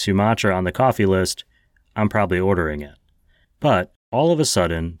there is a Sumatra on the coffee list, I'm probably ordering it. But all of a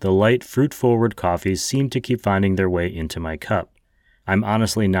sudden, the light, fruit-forward coffees seem to keep finding their way into my cup. I'm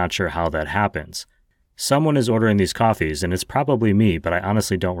honestly not sure how that happens. Someone is ordering these coffees, and it's probably me, but I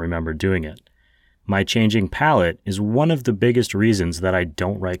honestly don't remember doing it. My changing palate is one of the biggest reasons that I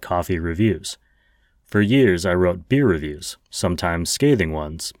don't write coffee reviews. For years, I wrote beer reviews, sometimes scathing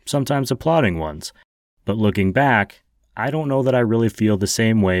ones, sometimes applauding ones. But looking back, I don't know that I really feel the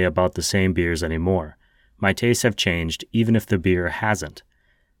same way about the same beers anymore. My tastes have changed, even if the beer hasn't.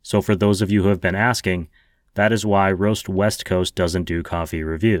 So for those of you who have been asking, that is why Roast West Coast doesn't do coffee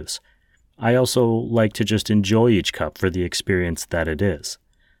reviews. I also like to just enjoy each cup for the experience that it is.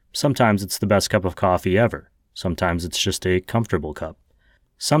 Sometimes it's the best cup of coffee ever. Sometimes it's just a comfortable cup.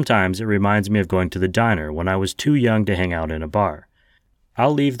 Sometimes it reminds me of going to the diner when I was too young to hang out in a bar.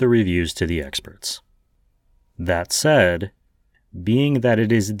 I'll leave the reviews to the experts. That said, being that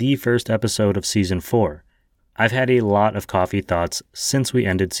it is the first episode of Season 4, I've had a lot of coffee thoughts since we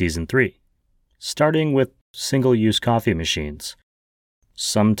ended Season 3. Starting with single-use coffee machines.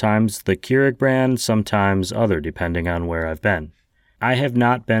 Sometimes the Keurig brand, sometimes other, depending on where I've been. I have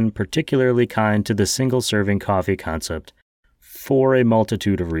not been particularly kind to the single-serving coffee concept for a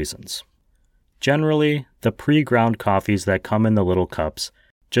multitude of reasons. Generally, the pre-ground coffees that come in the little cups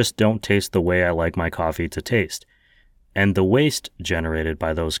just don't taste the way I like my coffee to taste, and the waste generated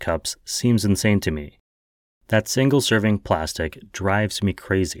by those cups seems insane to me. That single-serving plastic drives me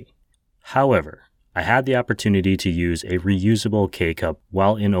crazy. However, I had the opportunity to use a reusable K-cup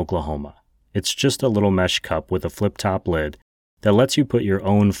while in Oklahoma. It's just a little mesh cup with a flip-top lid that lets you put your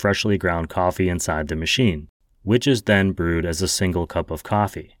own freshly ground coffee inside the machine, which is then brewed as a single cup of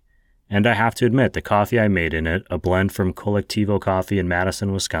coffee. And I have to admit, the coffee I made in it, a blend from Collectivo Coffee in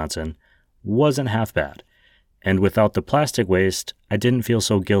Madison, Wisconsin, wasn't half bad. And without the plastic waste, I didn't feel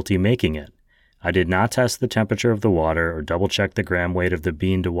so guilty making it. I did not test the temperature of the water or double-check the gram weight of the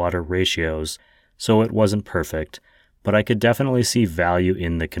bean-to-water ratios, so it wasn't perfect, but I could definitely see value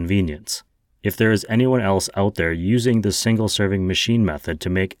in the convenience. If there is anyone else out there using the single-serving machine method to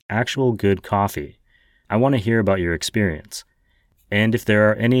make actual good coffee, I want to hear about your experience. And if there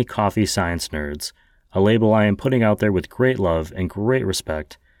are any coffee science nerds, a label I am putting out there with great love and great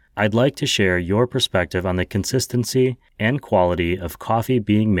respect, I'd like to share your perspective on the consistency and quality of coffee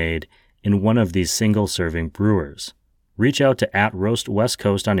being made in one of these single-serving brewers. Reach out to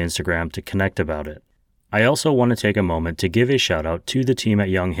 @RoastWestCoast on Instagram to connect about it. I also want to take a moment to give a shout-out to the team at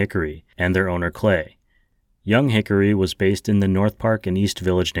Young Hickory and their owner Clay. Young Hickory was based in the North Park and East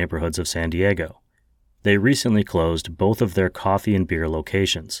Village neighborhoods of San Diego. They recently closed both of their coffee and beer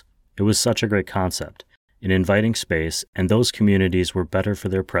locations. It was such a great concept, an inviting space, and those communities were better for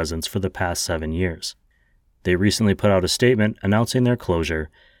their presence for the past 7 years. They recently put out a statement announcing their closure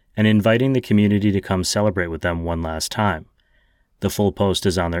and inviting the community to come celebrate with them one last time. The full post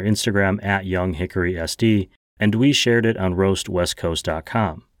is on their Instagram @YoungHickorySD, and we shared it on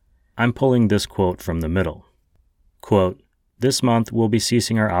roastwestcoast.com. I'm pulling this quote from the middle. Quote, "This month we'll be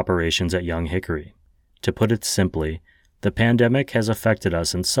ceasing our operations at Young Hickory. To put it simply, the pandemic has affected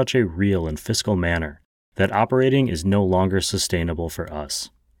us in such a real and fiscal manner that operating is no longer sustainable for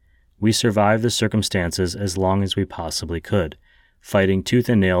us. We survived the circumstances as long as we possibly could, fighting tooth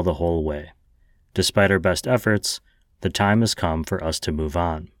and nail the whole way. Despite our best efforts, the time has come for us to move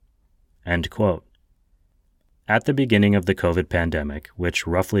on." End quote. At the beginning of the COVID pandemic, which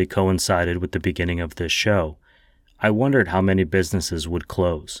roughly coincided with the beginning of this show, I wondered how many businesses would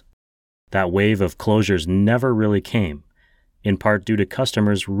close. That wave of closures never really came, in part due to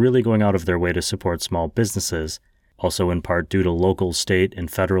customers really going out of their way to support small businesses, also in part due to local, state, and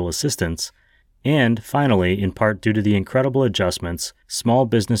federal assistance, And finally, in part due to the incredible adjustments small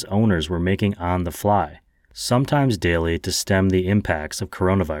business owners were making on the fly, sometimes daily, to stem the impacts of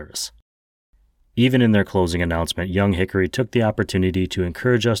coronavirus. Even in their closing announcement, Young Hickory took the opportunity to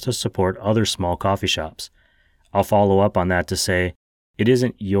encourage us to support other small coffee shops. I'll follow up on that to say, it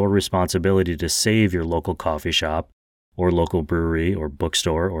isn't your responsibility to save your local coffee shop, or local brewery, or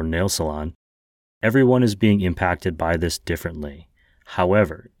bookstore, or nail salon. Everyone is being impacted by this differently.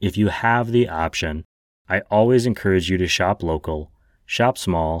 However, if you have the option, I always encourage you to shop local, shop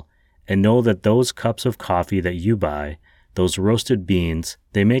small, and know that those cups of coffee that you buy, those roasted beans,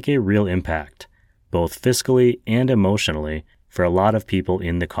 they make a real impact, both fiscally and emotionally, for a lot of people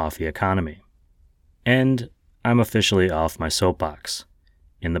in the coffee economy. And I'm officially off my soapbox.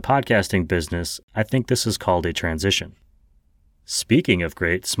 In the podcasting business, I think this is called a transition. Speaking of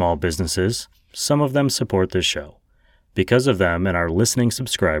great small businesses, some of them support this show. Because of them and our listening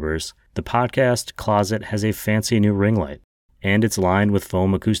subscribers, the podcast closet has a fancy new ring light, and it's lined with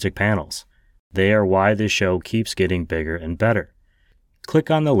foam acoustic panels. They are why this show keeps getting bigger and better.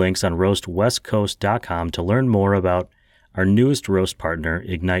 Click on the links on roastwestcoast.com to learn more about our newest roast partner,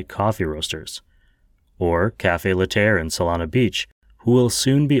 Ignite Coffee Roasters, or Café La Terre in Solana Beach, who will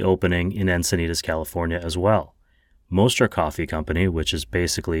soon be opening in Encinitas, California as well. Mostra Coffee Company, which is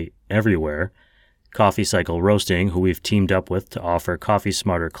basically everywhere, Coffee Cycle Roasting, who we've teamed up with to offer Coffee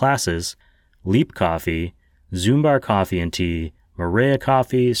Smarter classes, Leap Coffee, Zumbar Coffee and Tea, Maria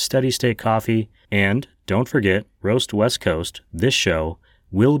Coffee, Steady State Coffee, and, don't forget, Roast West Coast, this show,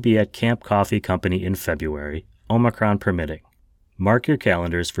 will be at Camp Coffee Company in February, Omicron permitting. Mark your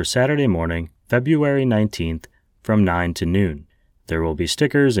calendars for Saturday morning, February 19th, from 9 to noon. There will be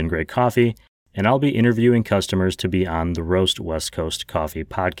stickers and great coffee, and I'll be interviewing customers to be on the Roast West Coast Coffee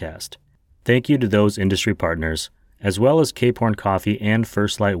podcast. Thank you to those industry partners, as well as Cape Horn Coffee and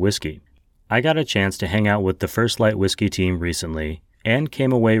First Light Whiskey. I got a chance to hang out with the First Light Whiskey team recently and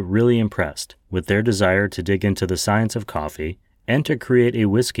came away really impressed with their desire to dig into the science of coffee and to create a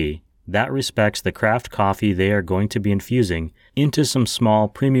whiskey that respects the craft coffee they are going to be infusing into some small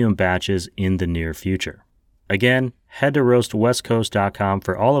premium batches in the near future. Again, head to roastwestcoast.com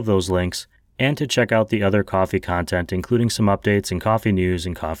for all of those links and to check out the other coffee content, including some updates in coffee news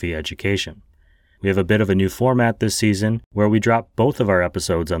and coffee education. We have a bit of a new format this season where we drop both of our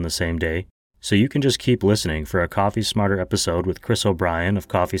episodes on the same day, so you can just keep listening for a Coffee Smarter episode with Chris O'Brien of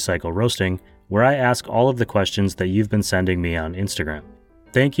Coffee Cycle Roasting, where I ask all of the questions that you've been sending me on Instagram.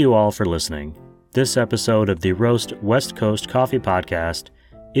 Thank you all for listening. This episode of the Roast West Coast Coffee Podcast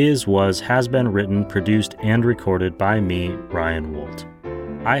has been written, produced, and recorded by me, Ryan Wolt.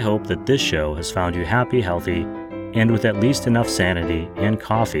 I hope that this show has found you happy, healthy, and with at least enough sanity and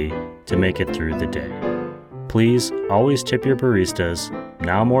coffee to make it through the day. Please always tip your baristas,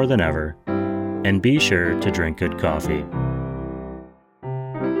 now more than ever, and be sure to drink good coffee.